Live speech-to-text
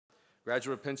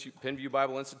graduate of Penview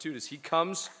Bible Institute, as he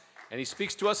comes and he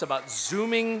speaks to us about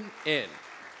zooming in.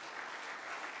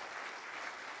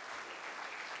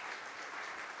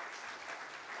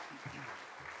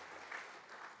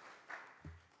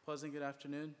 Pleasant good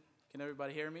afternoon. Can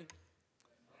everybody hear me?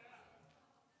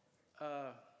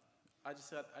 I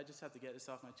just have to get this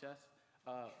off my chest.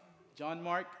 John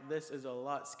Mark, this is a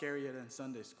lot scarier than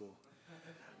Sunday school.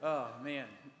 Oh, man.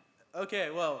 Okay,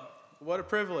 well, what a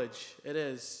privilege it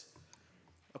is.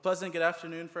 A pleasant good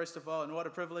afternoon, first of all, and what a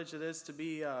privilege it is to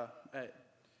be at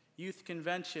Youth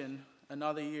Convention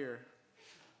another year.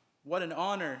 What an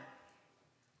honor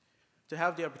to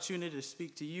have the opportunity to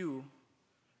speak to you,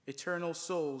 eternal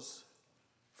souls,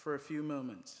 for a few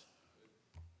moments.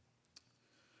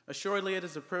 Assuredly, it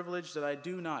is a privilege that I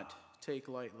do not take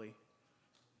lightly.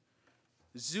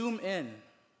 Zoom in,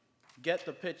 get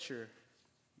the picture,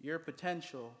 your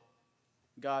potential,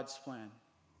 God's plan.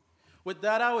 With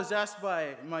that, I was asked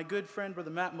by my good friend,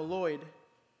 Brother Matt Malloyd,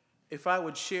 if I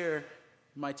would share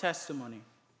my testimony.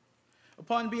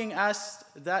 Upon being asked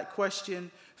that question,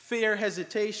 fear,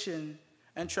 hesitation,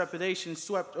 and trepidation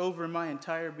swept over my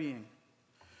entire being.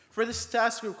 For this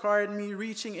task required me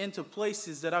reaching into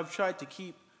places that I've tried to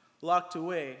keep locked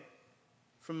away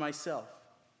from myself.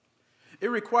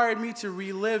 It required me to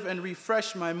relive and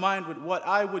refresh my mind with what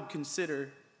I would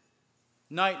consider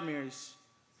nightmares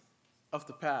of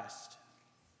the past.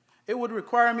 It would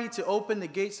require me to open the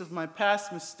gates of my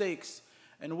past mistakes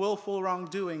and willful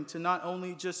wrongdoing to not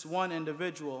only just one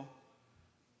individual,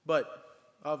 but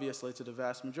obviously to the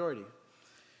vast majority.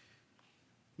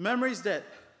 Memories that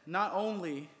not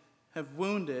only have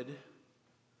wounded,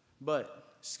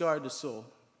 but scarred the soul.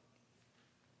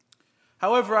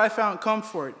 However, I found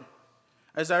comfort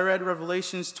as I read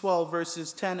Revelations 12,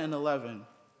 verses 10 and 11.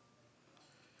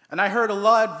 And I heard a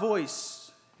loud voice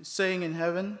saying in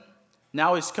heaven,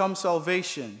 "Now is come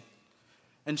salvation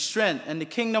and strength and the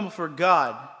kingdom of our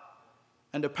God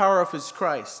and the power of his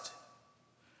Christ.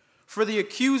 For the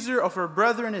accuser of our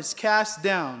brethren is cast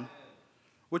down,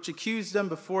 which accused them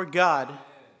before God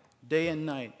day and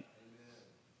night.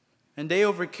 And they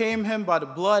overcame him by the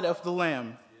blood of the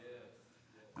Lamb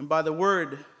and by the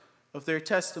word of their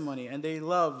testimony, and they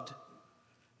loved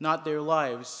not their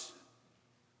lives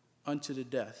unto the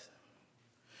death."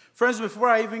 Friends, before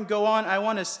I even go on, I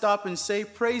want to stop and say,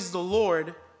 praise the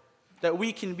Lord that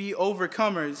we can be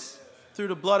overcomers through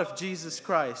the blood of Jesus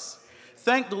Christ.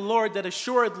 Thank the Lord that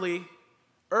assuredly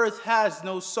earth has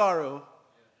no sorrow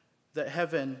that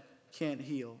heaven can't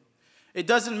heal. It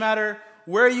doesn't matter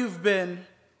where you've been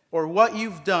or what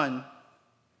you've done,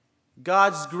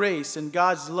 God's grace and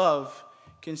God's love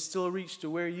can still reach to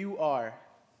where you are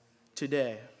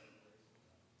today.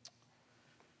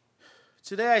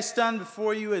 Today I stand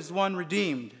before you as one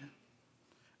redeemed,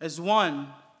 as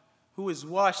one who has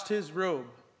washed his robe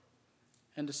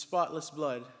in the spotless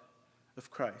blood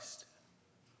of Christ.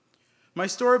 My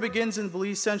story begins in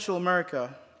Belize, Central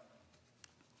America.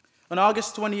 On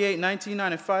August 28,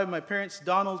 1995, my parents,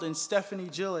 Donald and Stephanie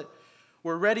Gillett,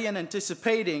 were ready and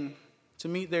anticipating to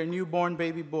meet their newborn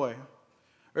baby boy.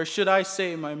 Or should I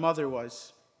say, my mother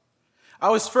was. I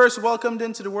was first welcomed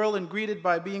into the world and greeted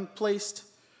by being placed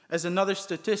as another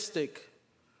statistic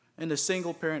in a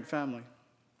single-parent family.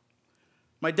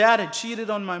 My dad had cheated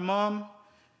on my mom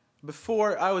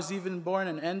before I was even born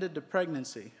and ended the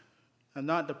pregnancy. And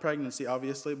not the pregnancy,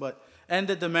 obviously, but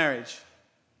ended the marriage.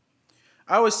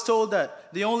 I was told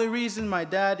that the only reason my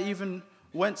dad even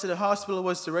went to the hospital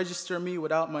was to register me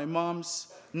without my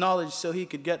mom's knowledge so he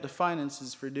could get the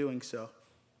finances for doing so.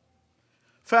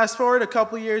 Fast forward a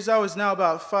couple years, I was now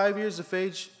about 5 years of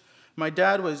age. My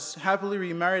dad was happily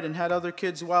remarried and had other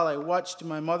kids while I watched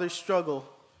my mother struggle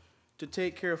to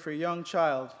take care of her young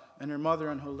child and her mother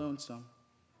on her lonesome.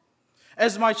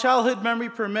 As my childhood memory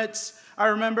permits, I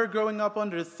remember growing up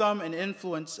under the thumb and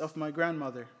influence of my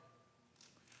grandmother.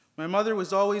 My mother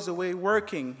was always away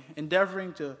working,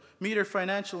 endeavoring to meet her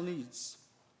financial needs.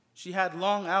 She had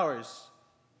long hours,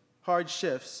 hard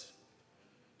shifts.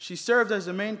 She served as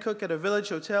the main cook at a village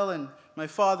hotel, and my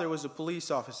father was a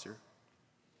police officer.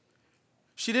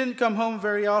 She didn't come home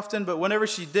very often, but whenever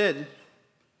she did,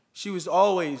 she was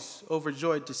always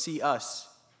overjoyed to see us,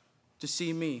 to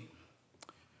see me.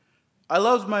 I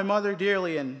loved my mother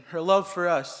dearly, and her love for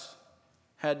us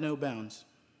had no bounds.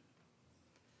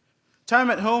 Time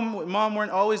at home with Mom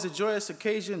weren't always a joyous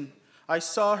occasion. I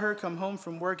saw her come home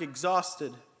from work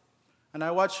exhausted, and I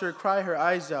watched her cry her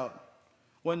eyes out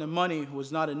when the money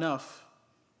was not enough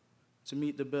to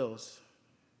meet the bills.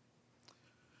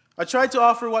 I tried to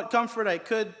offer what comfort I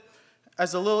could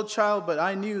as a little child, but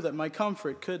I knew that my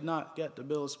comfort could not get the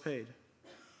bills paid.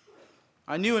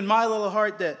 I knew in my little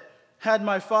heart that had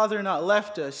my father not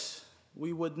left us,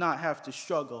 we would not have to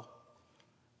struggle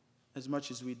as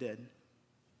much as we did.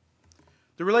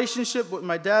 The relationship with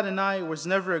my dad and I was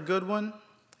never a good one.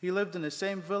 He lived in the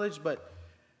same village, but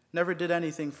never did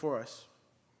anything for us.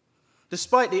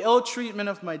 Despite the ill treatment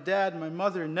of my dad, my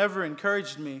mother never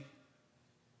encouraged me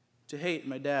to hate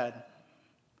my dad.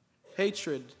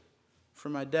 Hatred for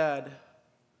my dad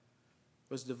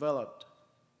was developed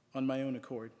on my own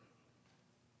accord.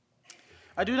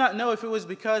 I do not know if it was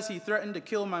because he threatened to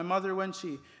kill my mother when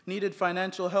she needed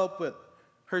financial help with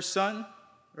her son,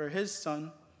 or his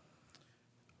son,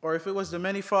 or if it was the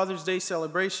many Father's Day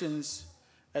celebrations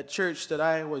at church that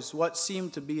I was what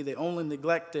seemed to be the only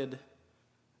neglected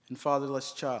and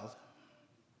fatherless child.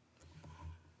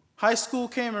 High school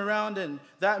came around, and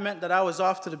that meant that I was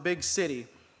off to the big city.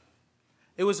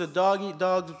 It was a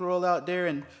dog-eat-dog world out there,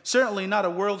 and certainly not a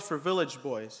world for village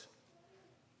boys.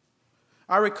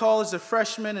 I recall as a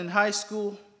freshman in high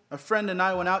school, a friend and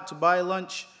I went out to buy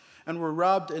lunch and were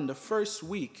robbed in the first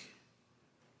week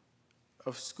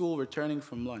of school returning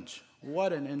from lunch.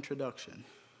 What an introduction.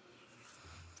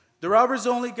 The robbers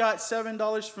only got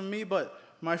 $7 from me, but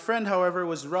my friend, however,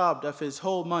 was robbed of his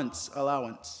whole month's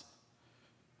allowance.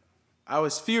 I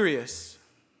was furious.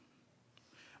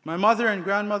 My mother and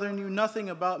grandmother knew nothing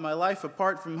about my life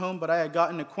apart from home, but I had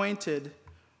gotten acquainted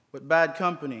with bad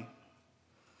company.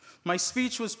 My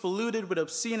speech was polluted with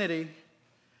obscenity,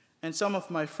 and some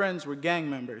of my friends were gang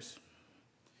members.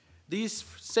 These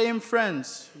same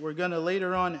friends were going to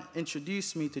later on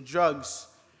introduce me to drugs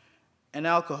and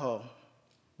alcohol,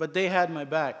 but they had my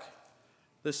back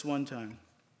this one time.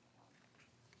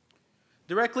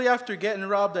 Directly after getting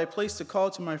robbed, I placed a call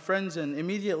to my friends, and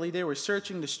immediately they were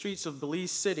searching the streets of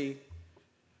Belize City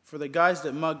for the guys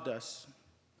that mugged us.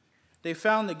 They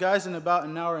found the guys in about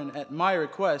an hour, and at my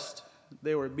request,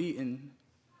 they were beaten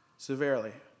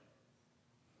severely.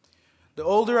 The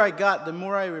older I got, the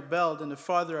more I rebelled and the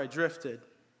farther I drifted.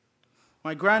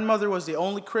 My grandmother was the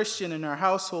only Christian in our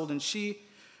household, and she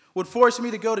would force me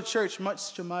to go to church,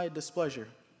 much to my displeasure.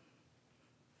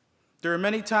 There were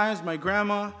many times my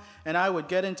grandma and I would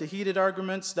get into heated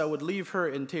arguments that would leave her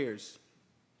in tears.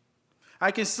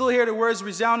 I can still hear the words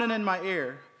resounding in my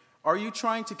ear. Are you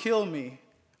trying to kill me?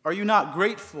 Are you not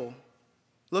grateful?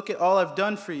 Look at all I've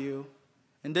done for you,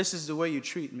 and this is the way you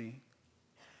treat me.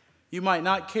 You might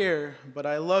not care, but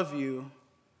I love you,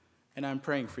 and I'm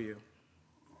praying for you.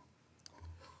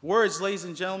 Words, ladies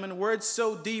and gentlemen, words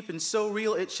so deep and so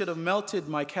real it should have melted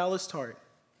my calloused heart,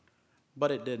 but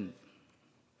it didn't.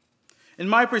 In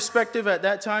my perspective at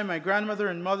that time, my grandmother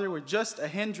and mother were just a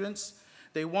hindrance.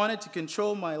 They wanted to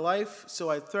control my life, so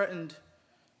I threatened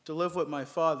to live with my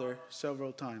father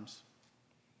several times.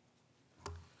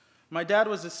 My dad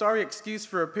was a sorry excuse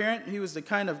for a parent. He was the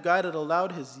kind of guy that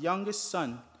allowed his youngest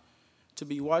son to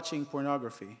be watching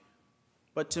pornography.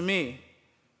 But to me,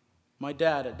 my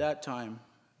dad at that time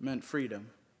meant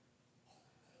freedom.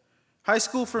 High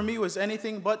school for me was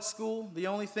anything but school. The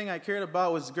only thing I cared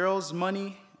about was girls,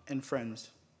 money, and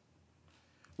friends.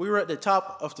 We were at the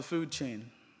top of the food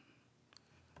chain.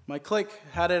 My clique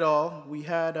had it all. We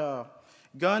had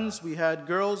guns, we had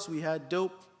girls, we had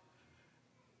dope,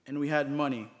 and we had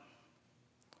money.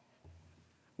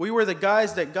 We were the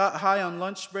guys that got high on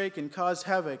lunch break and caused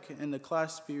havoc in the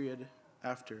class period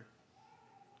after.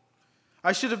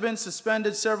 I should have been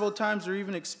suspended several times or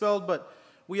even expelled, but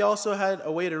we also had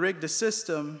a way to rig the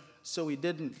system so we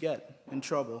didn't get in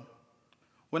trouble.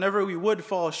 Whenever we would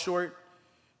fall short,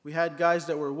 we had guys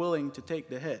that were willing to take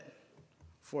the hit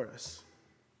for us.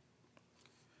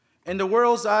 In the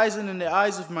world's eyes and in the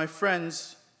eyes of my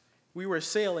friends, we were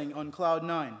sailing on cloud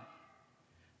 9.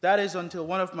 That is until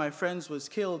one of my friends was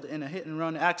killed in a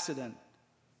hit-and-run accident.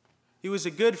 He was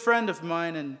a good friend of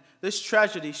mine, and this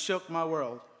tragedy shook my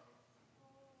world.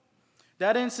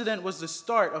 That incident was the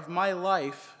start of my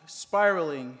life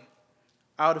spiraling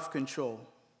out of control.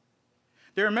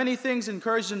 There are many things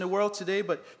encouraged in the world today,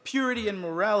 but purity and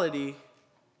morality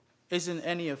isn't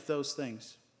any of those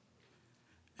things.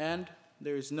 And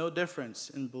there is no difference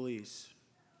in Belize.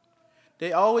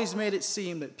 They always made it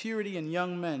seem that purity in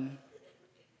young men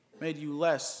made you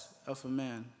less of a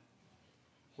man,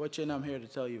 which, and I'm here to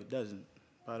tell you it doesn't,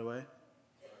 by the way.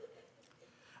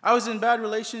 I was in bad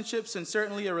relationships, and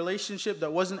certainly a relationship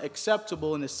that wasn't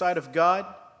acceptable in the sight of God.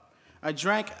 I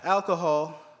drank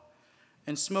alcohol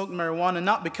and smoked marijuana,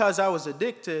 not because I was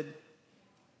addicted,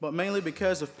 but mainly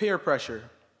because of peer pressure.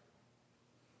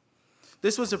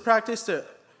 This was a practice that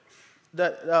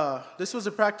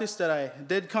I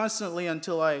did constantly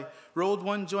until I rolled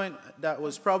one joint that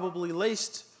was probably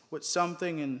laced with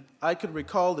something, and I could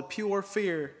recall the pure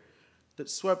fear that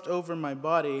swept over my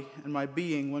body and my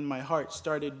being when my heart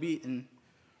started beating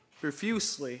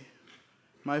profusely.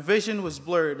 My vision was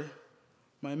blurred.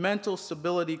 My mental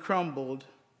stability crumbled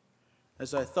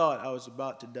as I thought I was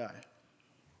about to die.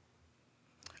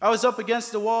 I was up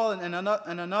against the wall, and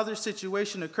another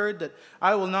situation occurred that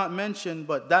I will not mention,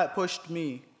 but that pushed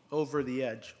me over the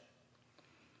edge.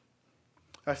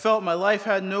 I felt my life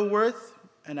had no worth,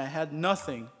 and I had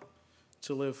nothing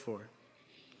to live for.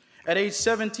 At age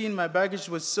 17, my baggage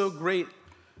was so great,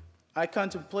 I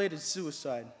contemplated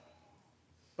suicide.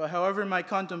 But however, my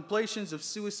contemplations of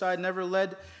suicide never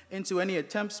led into any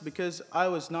attempts because I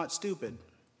was not stupid.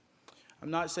 I'm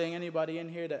not saying anybody in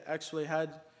here that actually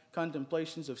had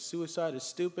contemplations of suicide is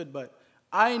stupid, but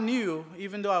I knew,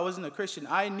 even though I wasn't a Christian,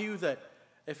 I knew that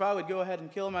if I would go ahead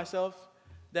and kill myself,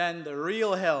 then the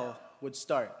real hell would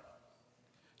start.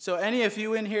 So any of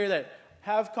you in here that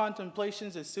have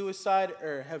contemplations of suicide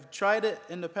or have tried it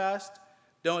in the past,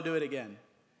 don't do it again.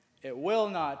 It will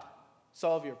not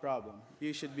solve your problem.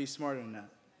 You should be smarter than that.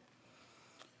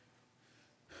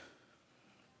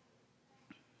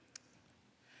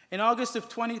 In August of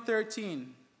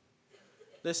 2013,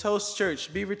 this host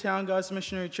church, Beavertown God's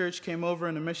Missionary Church, came over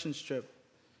on a mission trip.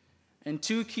 And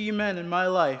two key men in my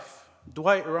life,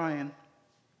 Dwight Ryan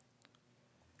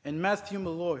and Matthew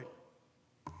Malloy,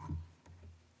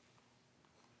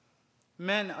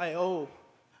 men I owe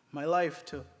my life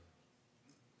to.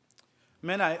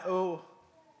 Men I owe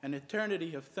an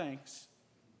eternity of thanks.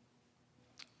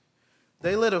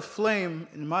 They lit a flame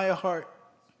in my heart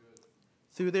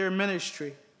through their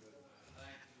ministry.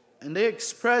 And they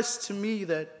expressed to me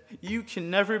that you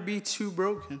can never be too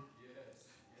broken.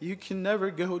 You can never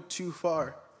go too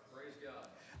far.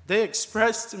 They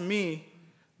expressed to me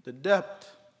the depth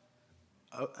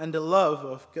and the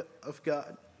love of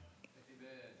God.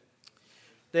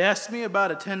 They asked me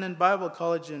about attending Bible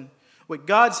college, and with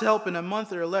God's help, in a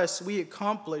month or less, we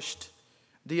accomplished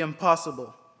the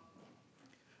impossible.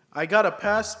 I got a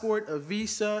passport, a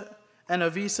visa in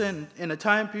a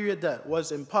time period that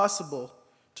was impossible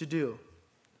to do.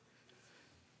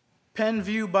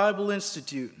 Penview Bible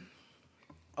Institute,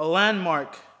 a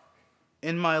landmark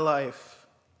in my life.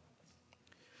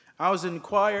 I was in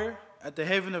choir at the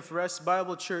Haven of Rest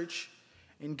Bible Church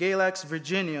in Gillett,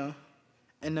 Virginia,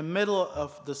 in the middle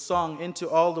of the song Into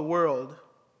All the World,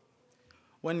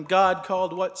 when God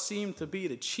called what seemed to be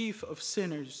the chief of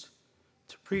sinners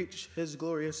to preach his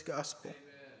glorious gospel.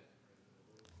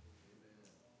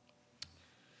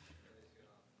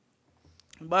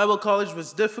 Bible college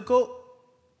was difficult.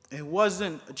 It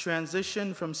wasn't a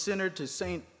transition from sinner to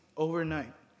saint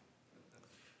overnight.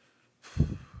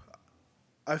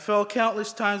 I fell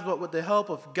countless times, but with the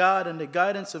help of God and the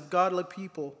guidance of godly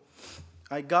people,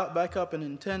 I got back up and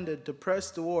intended to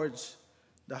press towards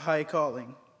the high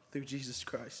calling through Jesus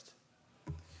Christ.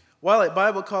 While at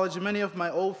Bible college, many of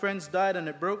my old friends died, and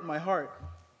it broke my heart.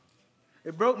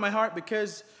 It broke my heart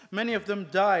because many of them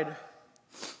died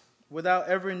without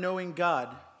ever knowing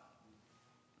God.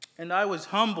 And I was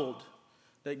humbled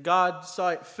that God saw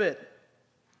it fit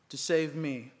to save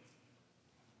me.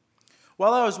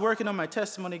 While I was working on my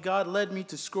testimony, God led me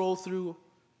to scroll through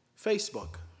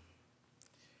Facebook.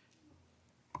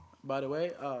 By the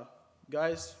way,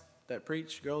 guys that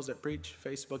preach, girls that preach,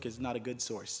 Facebook is not a good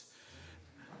source.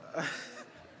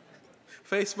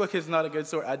 Facebook is not a good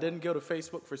source. I didn't go to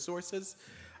Facebook for sources,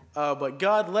 but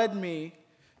God led me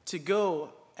to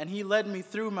go, and he led me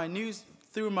through my news,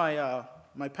 through my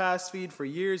past feed for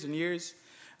years and years,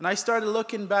 and I started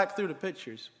looking back through the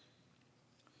pictures.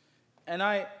 And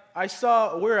I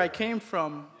saw where I came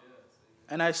from,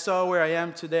 and I saw where I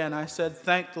am today, and I said,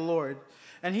 thank the Lord.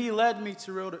 And he led me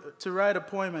to write a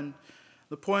poem, and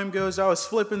the poem goes, I was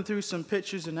flipping through some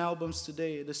pictures and albums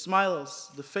today, the smiles,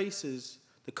 the faces,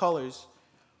 the colors,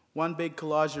 one big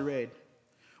collage arrayed.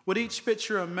 With each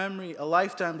picture a memory, a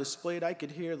lifetime displayed, I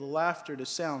could hear the laughter, the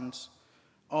sounds,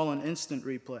 all on instant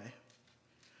replay.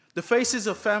 The faces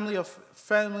of family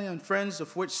and friends,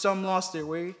 of which some lost their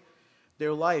way,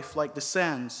 their life like the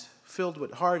sands, filled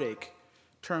with heartache,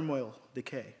 turmoil,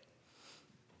 decay.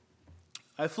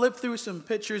 I flipped through some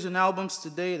pictures and albums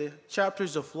today, the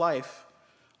chapters of life,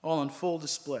 all on full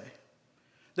display.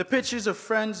 The pictures of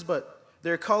friends, but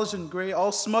their colors in gray,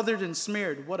 all smothered and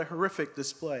smeared. What a horrific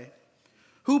display.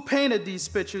 Who painted these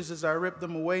pictures as I ripped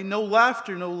them away? No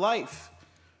laughter, no life,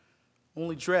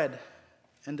 only dread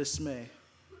and dismay.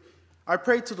 I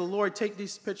pray to the Lord, take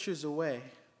these pictures away.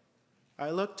 I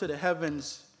look to the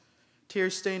heavens,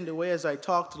 tears stained away as I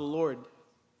talk to the Lord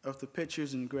of the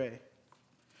pictures in gray.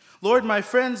 Lord, my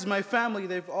friends, my family,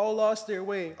 they've all lost their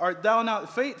way. Art thou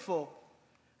not faithful?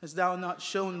 Hast thou not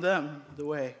shown them the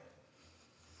way?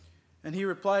 And he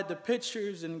replied, the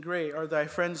pictures in gray are thy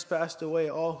friends passed away,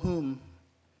 all whom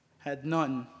had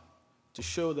none to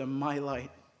show them my light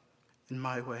and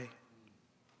my way.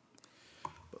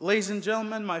 But ladies and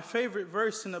gentlemen, my favorite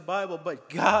verse in the Bible, but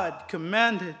God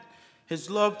commanded his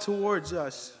love towards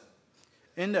us,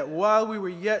 in that while we were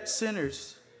yet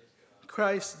sinners,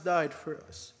 Christ died for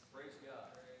us.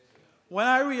 When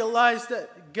I realized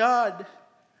that God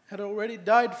had already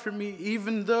died for me,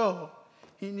 even though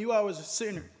he knew I was a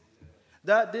sinner,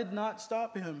 that did not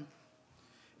stop him.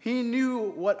 He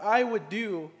knew what I would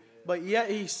do, but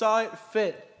yet he saw it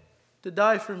fit to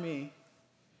die for me.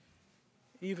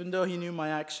 Even though he knew my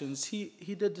actions, he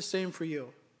did the same for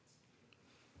you.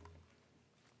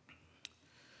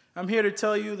 I'm here to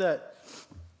tell you that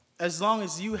as long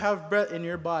as you have breath in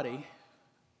your body,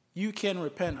 you can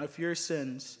repent of your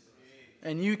sins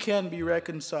and you can be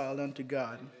reconciled unto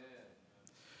God.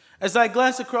 As I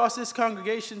glance across this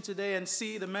congregation today and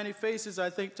see the many faces,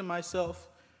 I think to myself,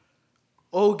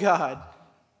 oh God,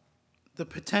 the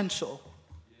potential,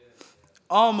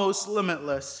 almost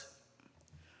limitless.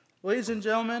 Ladies and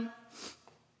gentlemen,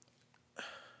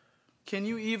 can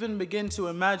you even begin to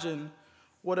imagine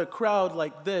what a crowd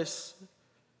like this,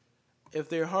 if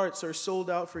their hearts are sold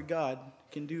out for God,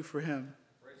 can do for him?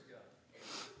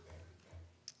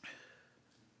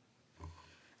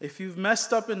 If you've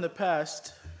messed up in the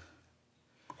past,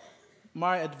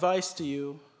 my advice to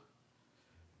you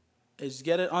is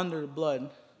get it under the blood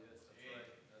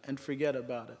and forget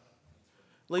about it.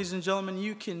 Ladies and gentlemen,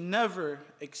 you can never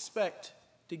expect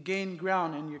to gain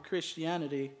ground in your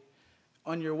Christianity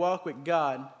on your walk with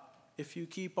God if you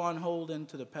keep on holding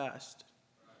to the past.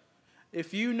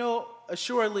 If you know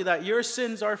assuredly that your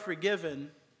sins are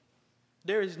forgiven,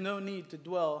 there is no need to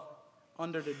dwell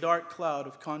under the dark cloud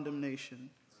of condemnation.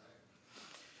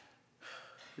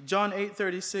 John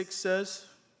 8:36 says,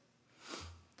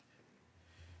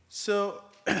 so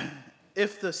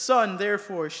if the Son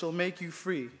therefore shall make you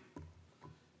free,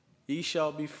 ye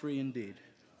shall be free indeed.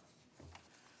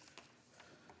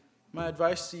 My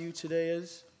advice to you today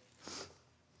is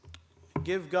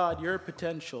give God your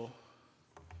potential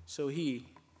so he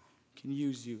can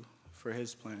use you for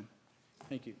his plan.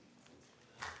 Thank you.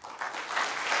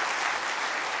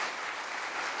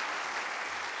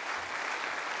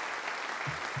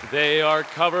 They are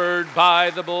covered by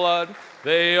the blood.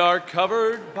 They are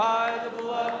covered by the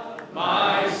blood.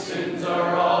 My sins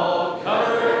are all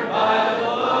covered by the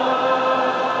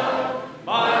blood.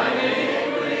 My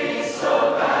iniquities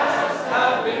so vast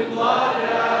have been blotted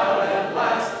out at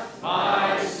last.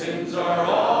 My sins are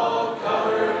all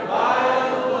covered by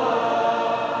the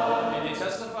blood. Can you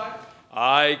testify?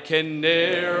 I can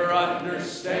ne'er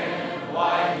understand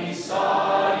why he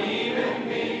sought even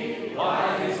me,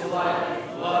 why his life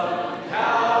blood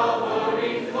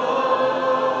Calvary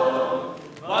flowed,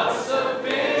 but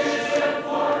sufficient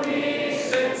for me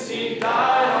since he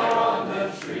died on the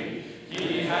tree.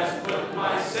 He has put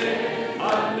my sin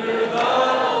under the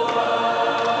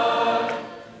blood.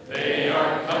 They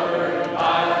are covered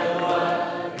by the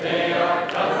blood. They are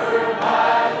covered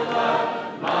by the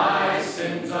blood. My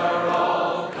sins are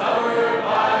all covered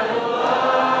by the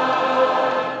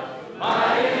blood.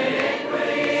 My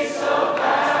iniquities so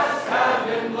vast have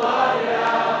been blotted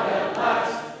out at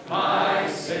last. My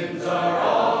sins are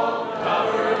all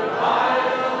covered by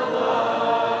the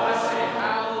blood. I say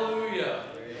hallelujah.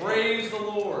 Praise the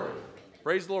Lord.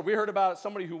 Praise the Lord. We heard about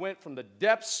somebody who went from the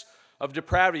depths of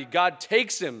depravity. God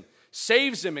takes him,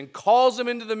 saves him, and calls him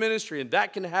into the ministry. And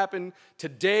that can happen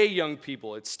today, young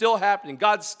people. It's still happening.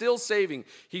 God's still saving.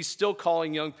 He's still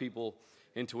calling young people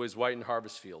into his white and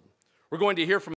harvest field. We're going to hear from